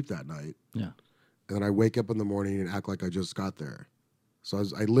to sleep that night. Yeah. And then I wake up in the morning and act like I just got there. So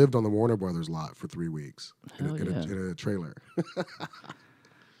I lived on the Warner Brothers lot for 3 weeks in a trailer.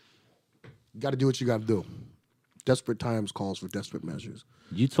 You got to do what you got to do. Desperate times calls for desperate measures.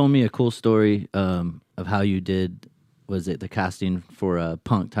 You told me a cool story of how you did, was it the casting for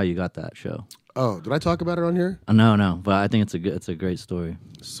Punk'd, how you got that show? Oh, did I talk about it on here? No, but I think it's a great story.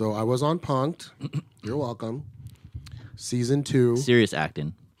 So I was on Punk'd. You're welcome. Season 2. Serious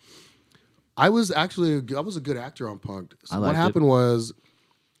acting. I was a good actor on Punk'd. So what liked happened was,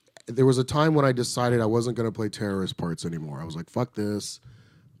 there was a time when I decided I wasn't going to play terrorist parts anymore. I was like, fuck this.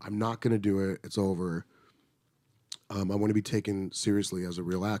 I'm not going to do it. It's over. I want to be taken seriously as a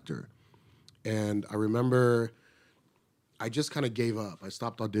real actor. And I remember I just kind of gave up. I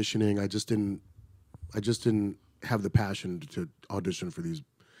stopped auditioning. I just didn't have the passion to audition for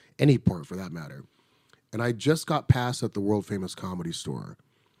any part for that matter. And I just got passed at the world famous Comedy Store.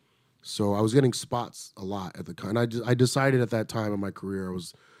 So I was getting spots a lot at the time. I decided at that time in my career, I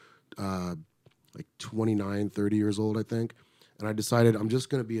was like 29, 30 years old, I think. And I decided I'm just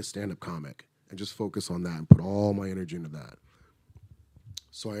going to be a stand-up comic and just focus on that and put all my energy into that.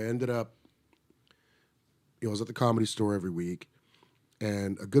 So I ended up, I was at the Comedy Store every week.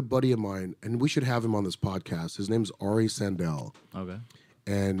 And a good buddy of mine, and we should have him on this podcast, his name's Ari Sandel. Okay.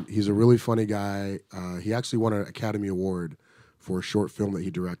 And he's a really funny guy. He actually won an Academy Award for a short film that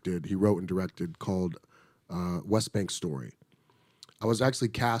he wrote and directed called West Bank Story. I was actually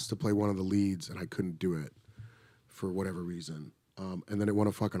cast to play one of the leads, and I couldn't do it for whatever reason. And then it won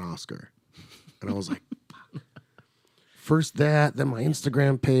a fucking Oscar. And I was like, fuck. First that, then my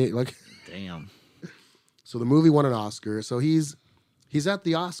Instagram page. Like, damn. So the movie won an Oscar. So he's at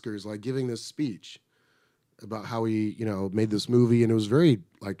the Oscars, like, giving this speech about how he, made this movie, and it was very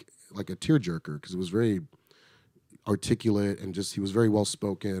like a tearjerker because it was very articulate and just he was very well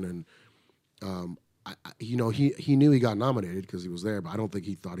spoken, and he knew he got nominated because he was there, but I don't think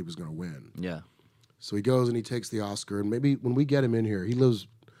he thought he was going to win. Yeah. So he goes and he takes the Oscar, and maybe when we get him in here, he lives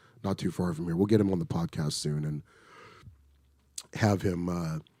not too far from here. We'll get him on the podcast soon and have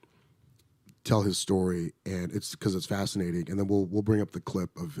him tell his story, and it's because it's fascinating, and then we'll bring up the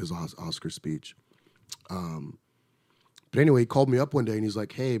clip of his Oscar speech. But anyway, he called me up one day and he's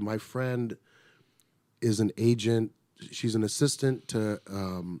like, hey, my friend is an agent. She's an assistant to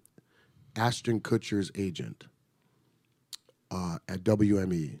Ashton Kutcher's agent at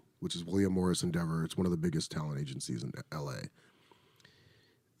WME, which is William Morris Endeavor. It's one of the biggest talent agencies in LA.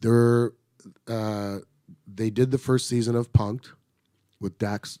 They did the first season of Punk'd with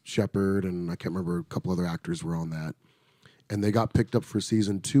Dax Shepard, and I can't remember, a couple other actors were on that. And they got picked up for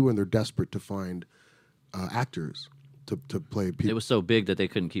season 2, and they're desperate to find actors to play people. It was so big that they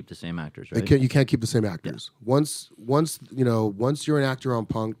couldn't keep the same actors, right? You can't keep the same actors. Yeah. Once you're an actor on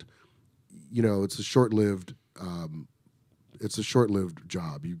Punk'd, it's a short-lived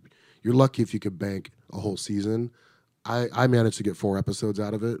job. You're lucky if you could bank a whole season. I managed to get 4 episodes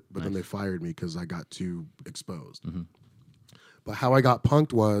out of it, but then they fired me because I got too exposed. Mm-hmm. But how I got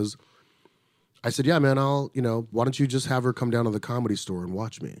Punk'd was, I said, yeah, man, why don't you just have her come down to the Comedy Store and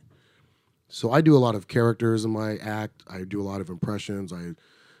watch me? So I do a lot of characters in my act. I do a lot of impressions. I'm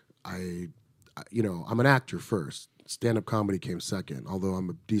an actor first. Stand-up comedy came second. Although I'm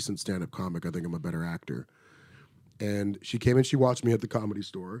a decent stand-up comic, I think I'm a better actor. And she came and she watched me at the Comedy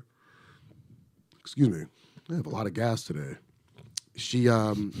Store. Excuse me. I have a lot of gas today. She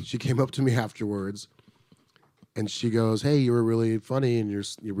came up to me afterwards, and she goes, hey, you were really funny, and you're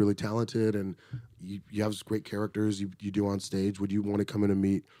really talented, and you have great characters you do on stage. Would you want to come in and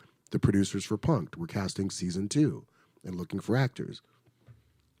meet the producers for Punk'd? We're casting season 2 and looking for actors.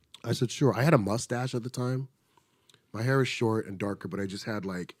 I said, sure. I had a mustache at the time. My hair is short and darker, but I just had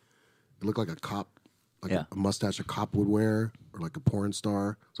it looked like a cop, a mustache a cop would wear, or like a porn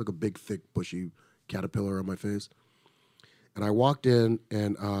star. It's like a big, thick, bushy caterpillar on my face. And I walked in,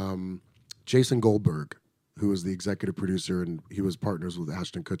 and Jason Goldberg, who was the executive producer, and he was partners with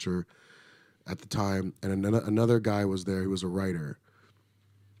Ashton Kutcher at the time, and another guy was there who was a writer.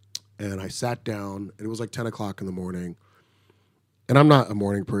 And I sat down, and it was like 10 o'clock in the morning. And I'm not a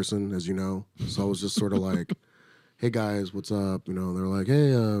morning person, as you know. So I was just sort of like, hey, guys, what's up? They're like,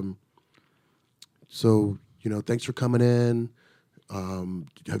 hey, thanks for coming in.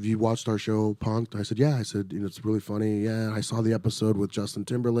 Have you watched our show, Punk'd? I said, yeah. I said, it's really funny. Yeah, I saw the episode with Justin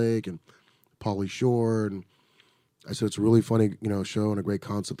Timberlake and Pauly Shore. And I said, it's a really funny, show and a great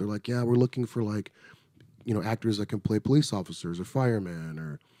concept. They're like, yeah, we're looking for actors that can play police officers or firemen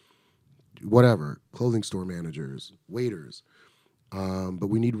or whatever, clothing store managers, waiters. But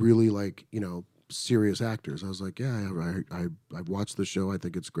we need really serious actors. I was like, yeah, I've watched the show. I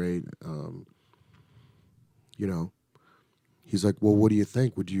think it's great. He's like, well, what do you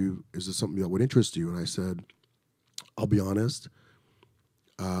think? Is this something that would interest you? And I said, I'll be honest.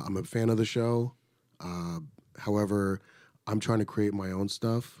 I'm a fan of the show. However, I'm trying to create my own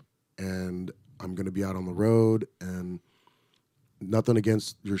stuff, and I'm going to be out on the road, and nothing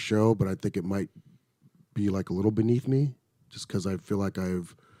against your show, but I think it might be a little beneath me, just because I feel like I'm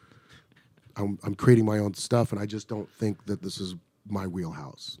creating my own stuff, and I just don't think that this is my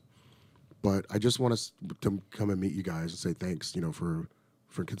wheelhouse. But I just want to come and meet you guys and say thanks,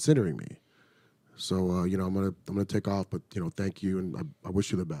 for considering me. So you know, I'm gonna take off, but you know, thank you, and I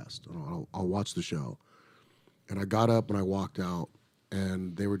wish you the best. And I'll watch the show. And I got up and I walked out,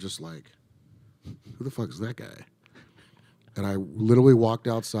 and they were just like, "Who the fuck is that guy?" And I literally walked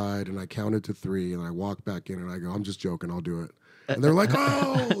outside and I counted to 3, and I walked back in and I go, "I'm just joking, I'll do it." And they're like,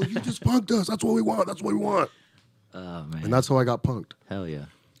 "Oh, you just punked us. That's what we want. That's what we want." Oh man. And that's how I got punked. Hell yeah.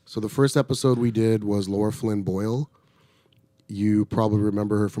 So the first episode we did was Laura Flynn Boyle. You probably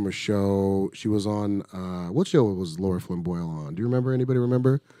remember her from a show. She was on, what show was Laura Flynn Boyle on? Do you remember? Anybody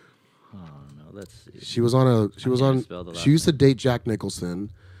remember? Oh no, let's see. She was on she used to date Jack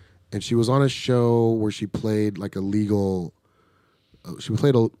Nicholson, and she was on a show where she played like a legal, she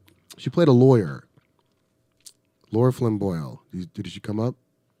played a lawyer. Laura Flynn Boyle. Did she come up?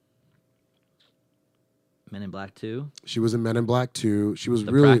 Men in Black 2? She was in Men in Black 2. She was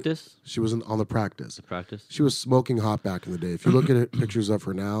The really Practice? She was on The Practice. The Practice? She was smoking hot back in the day. If you look at pictures of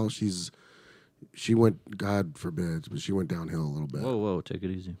her now, she went, God forbid, but she went downhill a little bit. Whoa, take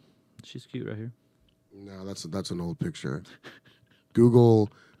it easy. She's cute right here. No, that's an old picture.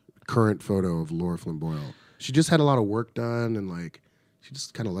 Google current photo of Laura Flynn Boyle. She just had a lot of work done, and like she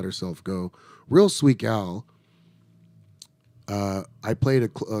just kind of let herself go. Real sweet gal. I played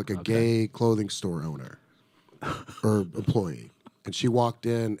a gay clothing store owner or employee, and she walked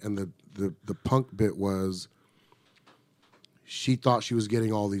in, and the punk bit was she thought she was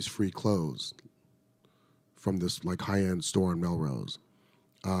getting all these free clothes from this like high end store in Melrose,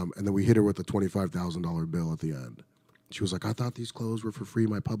 and then we hit her with a $25,000 bill at the end. She was like, "I thought these clothes were for free."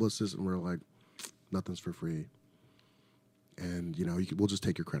 My publicist, and we're like, "Nothing's for free." And you know, we'll just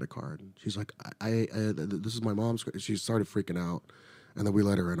take your credit card. And she's like, "This is my mom's." She started freaking out, and then we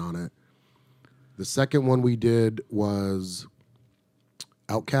let her in on it. The second one we did was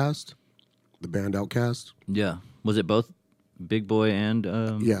Outkast, the band Outkast. Yeah. Was it both Big Boy and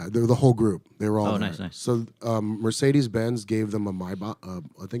Yeah, they're the whole group. They were all there. Nice. So Mercedes-Benz gave them a Maybach.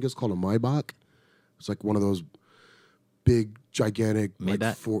 I think it's called a Maybach. It's like one of those big, gigantic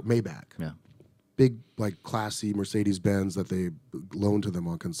Maybach? Maybach. Yeah. Big, like classy Mercedes-Benz that they loaned to them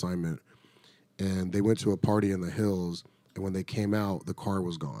on consignment. And they went to a party in the hills, and when they came out, the car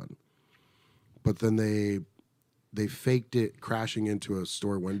was gone. But then they faked it crashing into a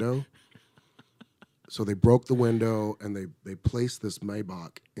store window. So they broke the window, and they placed this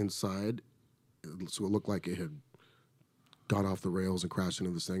Maybach inside, so it looked like it had gone off the rails and crashed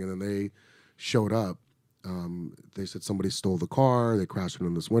into this thing. And then they showed up. They said somebody stole the car. They crashed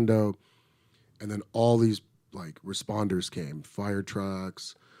into this window. And then all these like responders came, fire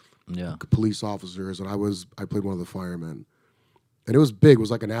trucks, police officers, and I played one of the firemen. And it was big. It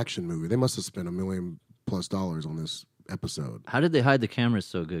was like an action movie. They must have spent $1 million+ on this episode. How did they hide the cameras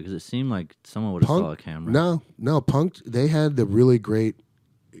so good? Because it seemed like someone would have saw a camera. No, Punk. They had the really great,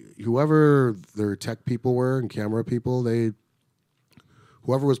 whoever their tech people were and camera people.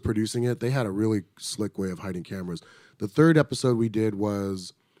 Whoever was producing it, they had a really slick way of hiding cameras. The third episode we did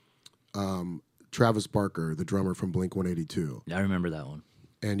was Travis Barker, the drummer from Blink-182. I remember that one.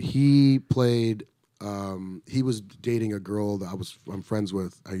 And he played. He was dating a girl that I'm friends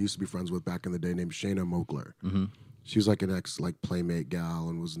with. I used to be friends with back in the day, named Shayna Mokler. Mm-hmm. She was like an ex Playmate gal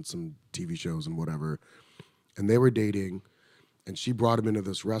and was in some TV shows and whatever. And they were dating, and she brought him into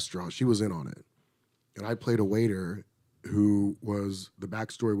this restaurant. She was in on it, and I played a waiter who was, the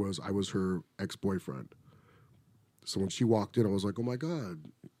backstory was I was her ex-boyfriend. So when she walked in, I was like, "Oh my God,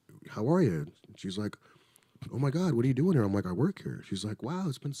 how are you?" She's like, "Oh my God, what are you doing here?" I'm like, "I work here." She's like, "Wow,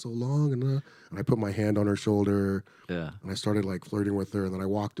 it's been so long." And I put my hand on her shoulder. Yeah. And I started like flirting with her, and then I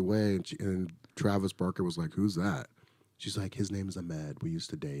walked away, and Travis Barker was like, "Who's that?" She's like, "His name's Ahmed. We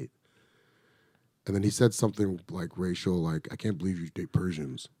used to date." And then he said something like racial, like, "I can't believe you date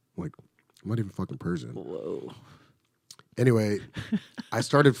Persians." I'm like, I'm not even fucking Persian. Whoa. Anyway, I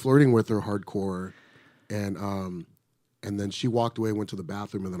started flirting with her hardcore, and then she walked away, went to the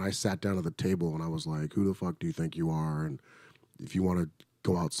bathroom, and then I sat down at the table, and I was like, "Who the fuck do you think you are? And if you want to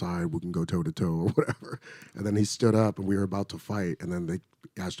go outside, we can go toe-to-toe or whatever." And then he stood up, and we were about to fight, and then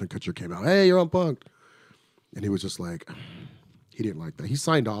Ashton Kutcher came out, "Hey, you're on Punk'd." And he was just like, he didn't like that. He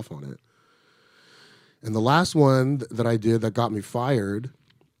signed off on it. And the last one that I did that got me fired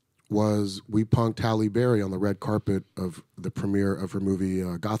was we punked Halle Berry on the red carpet of the premiere of her movie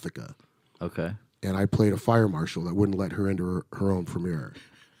Gothica. Okay. And I played a fire marshal that wouldn't let her into her own premiere.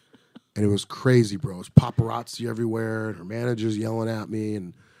 And it was crazy, bro. It was paparazzi everywhere, and her manager's yelling at me.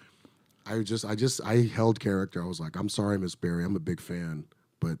 And I held character. I was like, "I'm sorry, Miss Berry. I'm a big fan,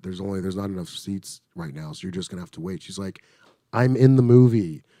 but there's not enough seats right now, so you're just gonna have to wait." She's like, "I'm in the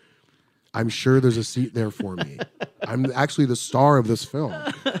movie. I'm sure there's a seat there for me. I'm actually the star of this film.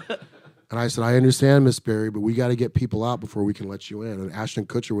 And I said, I understand, Miss Berry, but we got to get people out before we can let you in. And Ashton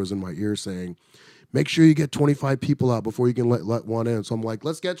Kutcher was in my ear saying, make sure you get 25 people out before you can let one in. So I'm like,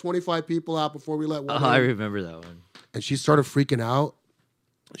 let's get 25 people out before we let one in. I remember that one. And she started freaking out.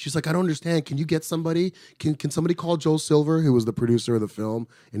 She's like, I don't understand. Can you get somebody? Can somebody call Joel Silver, who was the producer of the film?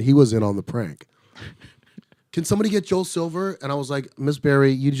 And he was in on the prank. Can somebody get Joel Silver? And I was like, Miss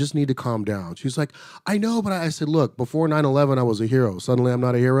Berry, you just need to calm down. She's like, I know, but I said, look, before 9/11, I was a hero. Suddenly, I'm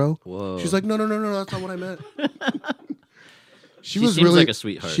not a hero. Whoa. She's like, no, that's not what I meant. She was seems really like a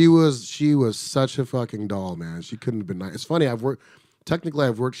sweetheart. She was such a fucking doll, man. She couldn't have been nice. It's funny. I've worked.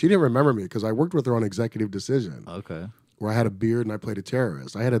 She didn't remember me because I worked with her on Executive Decision. Okay. Where I had a beard and I played a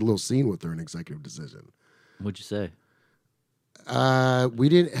terrorist. I had a little scene with her in Executive Decision. What'd you say? We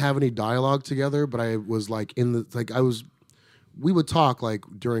didn't have any dialogue together, but I was like we would talk like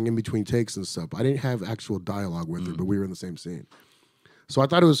during in between takes and stuff. I didn't have actual dialogue with her, but we were in the same scene. So I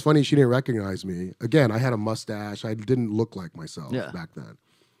thought it was funny she didn't recognize me. Again, I had a mustache. I didn't look like myself back then.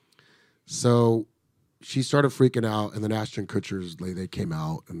 So she started freaking out, and then Ashton Kutcher's they came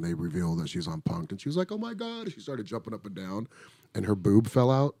out and they revealed that she's on Punk'd, and she was like, "Oh my god!" And she started jumping up and down, and her boob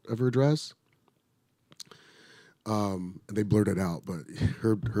fell out of her dress. And they blurred it out, but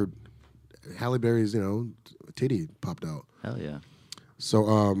her Halle Berry's titty popped out. Hell yeah.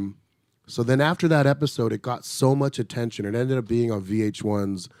 So then after that episode, it got so much attention. It ended up being on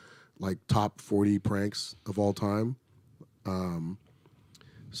VH1's like top 40 pranks of all time.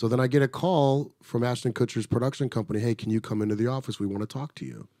 So then I get a call from Ashton Kutcher's production company. Hey, can you come into the office? We want to talk to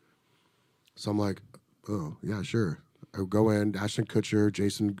you. So I'm like, oh, yeah, sure. I go in, Ashton Kutcher,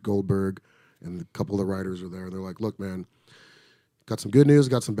 Jason Goldberg, and a couple of the writers are there. They're like, look, man, got some good news,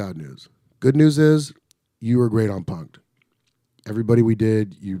 got some bad news. Good news is you were great on Punk'd. Everybody we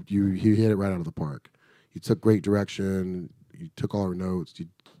did, you hit it right out of the park. You took great direction. You took all our notes. You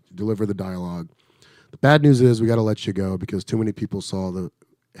delivered the dialogue. The bad news is we got to let you go because too many people saw the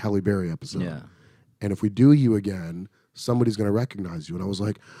Halle Berry episode. Yeah. And if we do you again, somebody's going to recognize you. And I was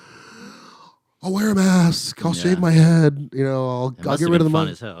like, I'll wear a mask. I'll shave my head. I'll get rid of the fun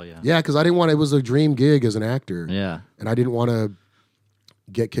money. As hell, yeah. Yeah, because I didn't want it was a dream gig as an actor. Yeah. And I didn't want to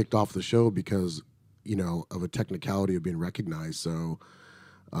get kicked off the show because, of a technicality of being recognized. So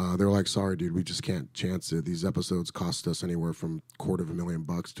they're like, sorry, dude, we just can't chance it. These episodes cost us anywhere from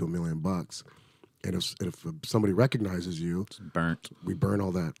 $250,000 to $1 million. And if somebody recognizes you, it's burnt. We burn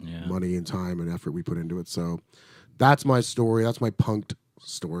all that money and time and effort we put into it. So that's my story. That's my Punk'd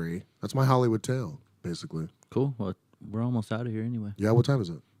story. That's my Hollywood tale, basically. Cool. Well, we're almost out of here anyway. Yeah, what time is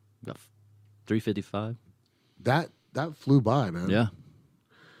it? About 3:55. That flew by, man. Yeah.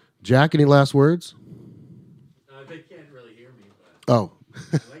 Jack, any last words? They can't really hear me, but Oh.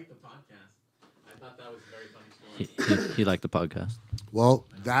 I like the podcast. I thought that was a very funny story. He liked the podcast. Well,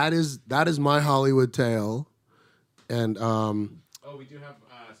 that is my Hollywood tale. And Oh, we do have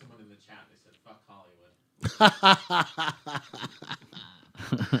someone in the chat. They said, fuck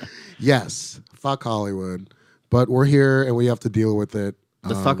Hollywood. yes, fuck Hollywood. But we're here and we have to deal with it.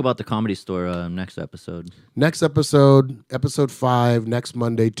 Let's talk about the Comedy Store next episode. Next episode, episode 5, next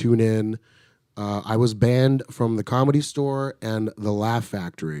Monday, tune in. I was banned from the Comedy Store and the Laugh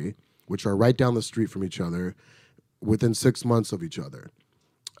Factory, which are right down the street from each other, within 6 months of each other.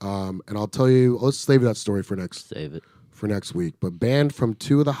 And I'll tell you, let's save that story for next week. But banned from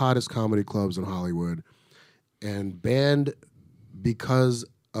 2 of the hottest comedy clubs in Hollywood, and banned because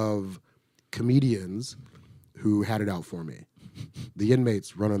of comedians who had it out for me. The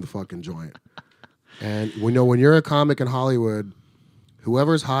inmates running the fucking joint. And we know when you're a comic in Hollywood,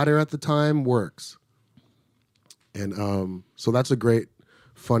 whoever's hotter at the time works. And so that's a great,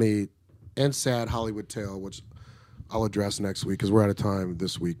 funny, and sad Hollywood tale, which I'll address next week because we're out of time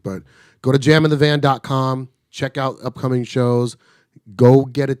this week. But go to jaminthevan.com, check out upcoming shows. Go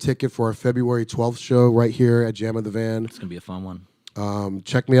get a ticket for our February 12th show right here at Jam in the Van. It's going to be a fun one.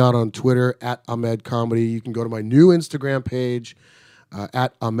 Check me out on Twitter at Ahmed Comedy. You can go to my new Instagram page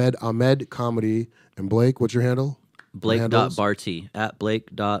at Ahmed Comedy. And Blake, what's your handle? Blake.Bartee at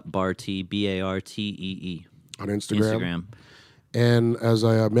Blake.Bartee, Bartee on Instagram. And as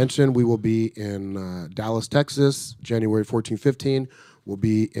I mentioned, we will be in Dallas, Texas, January 14, 15. We'll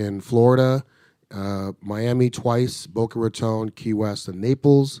be in Florida, Miami twice, Boca Raton, Key West, and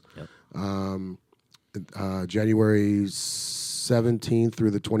Naples. Yep. January 17th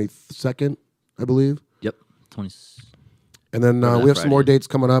through the 22nd, I believe. Yep. 20. And then we have some more dates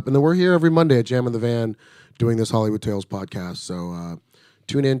coming up. And then we're here every Monday at Jam in the Van doing this Hollywood Tales podcast. So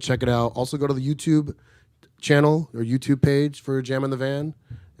tune in, check it out. Also go to the YouTube channel or YouTube page for Jam in the Van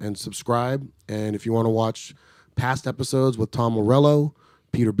and subscribe. And if you want to watch past episodes with Tom Morello,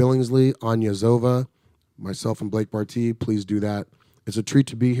 Peter Billingsley, Anya Zova, myself, and Blake Barty, please do that. It's a treat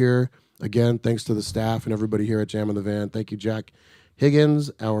to be here. Again, thanks to the staff and everybody here at Jam in the Van. Thank you, Jack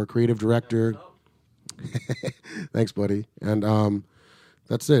Higgins, our creative director. Thanks, buddy. And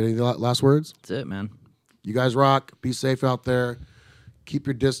that's it. Any last words? That's it, man. You guys rock. Be safe out there. Keep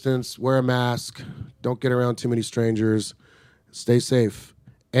your distance. Wear a mask. Don't get around too many strangers. Stay safe.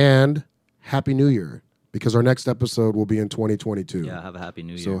 And Happy New Year, because our next episode will be in 2022. Yeah, have a happy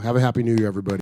new year. So have a Happy New Year, everybody.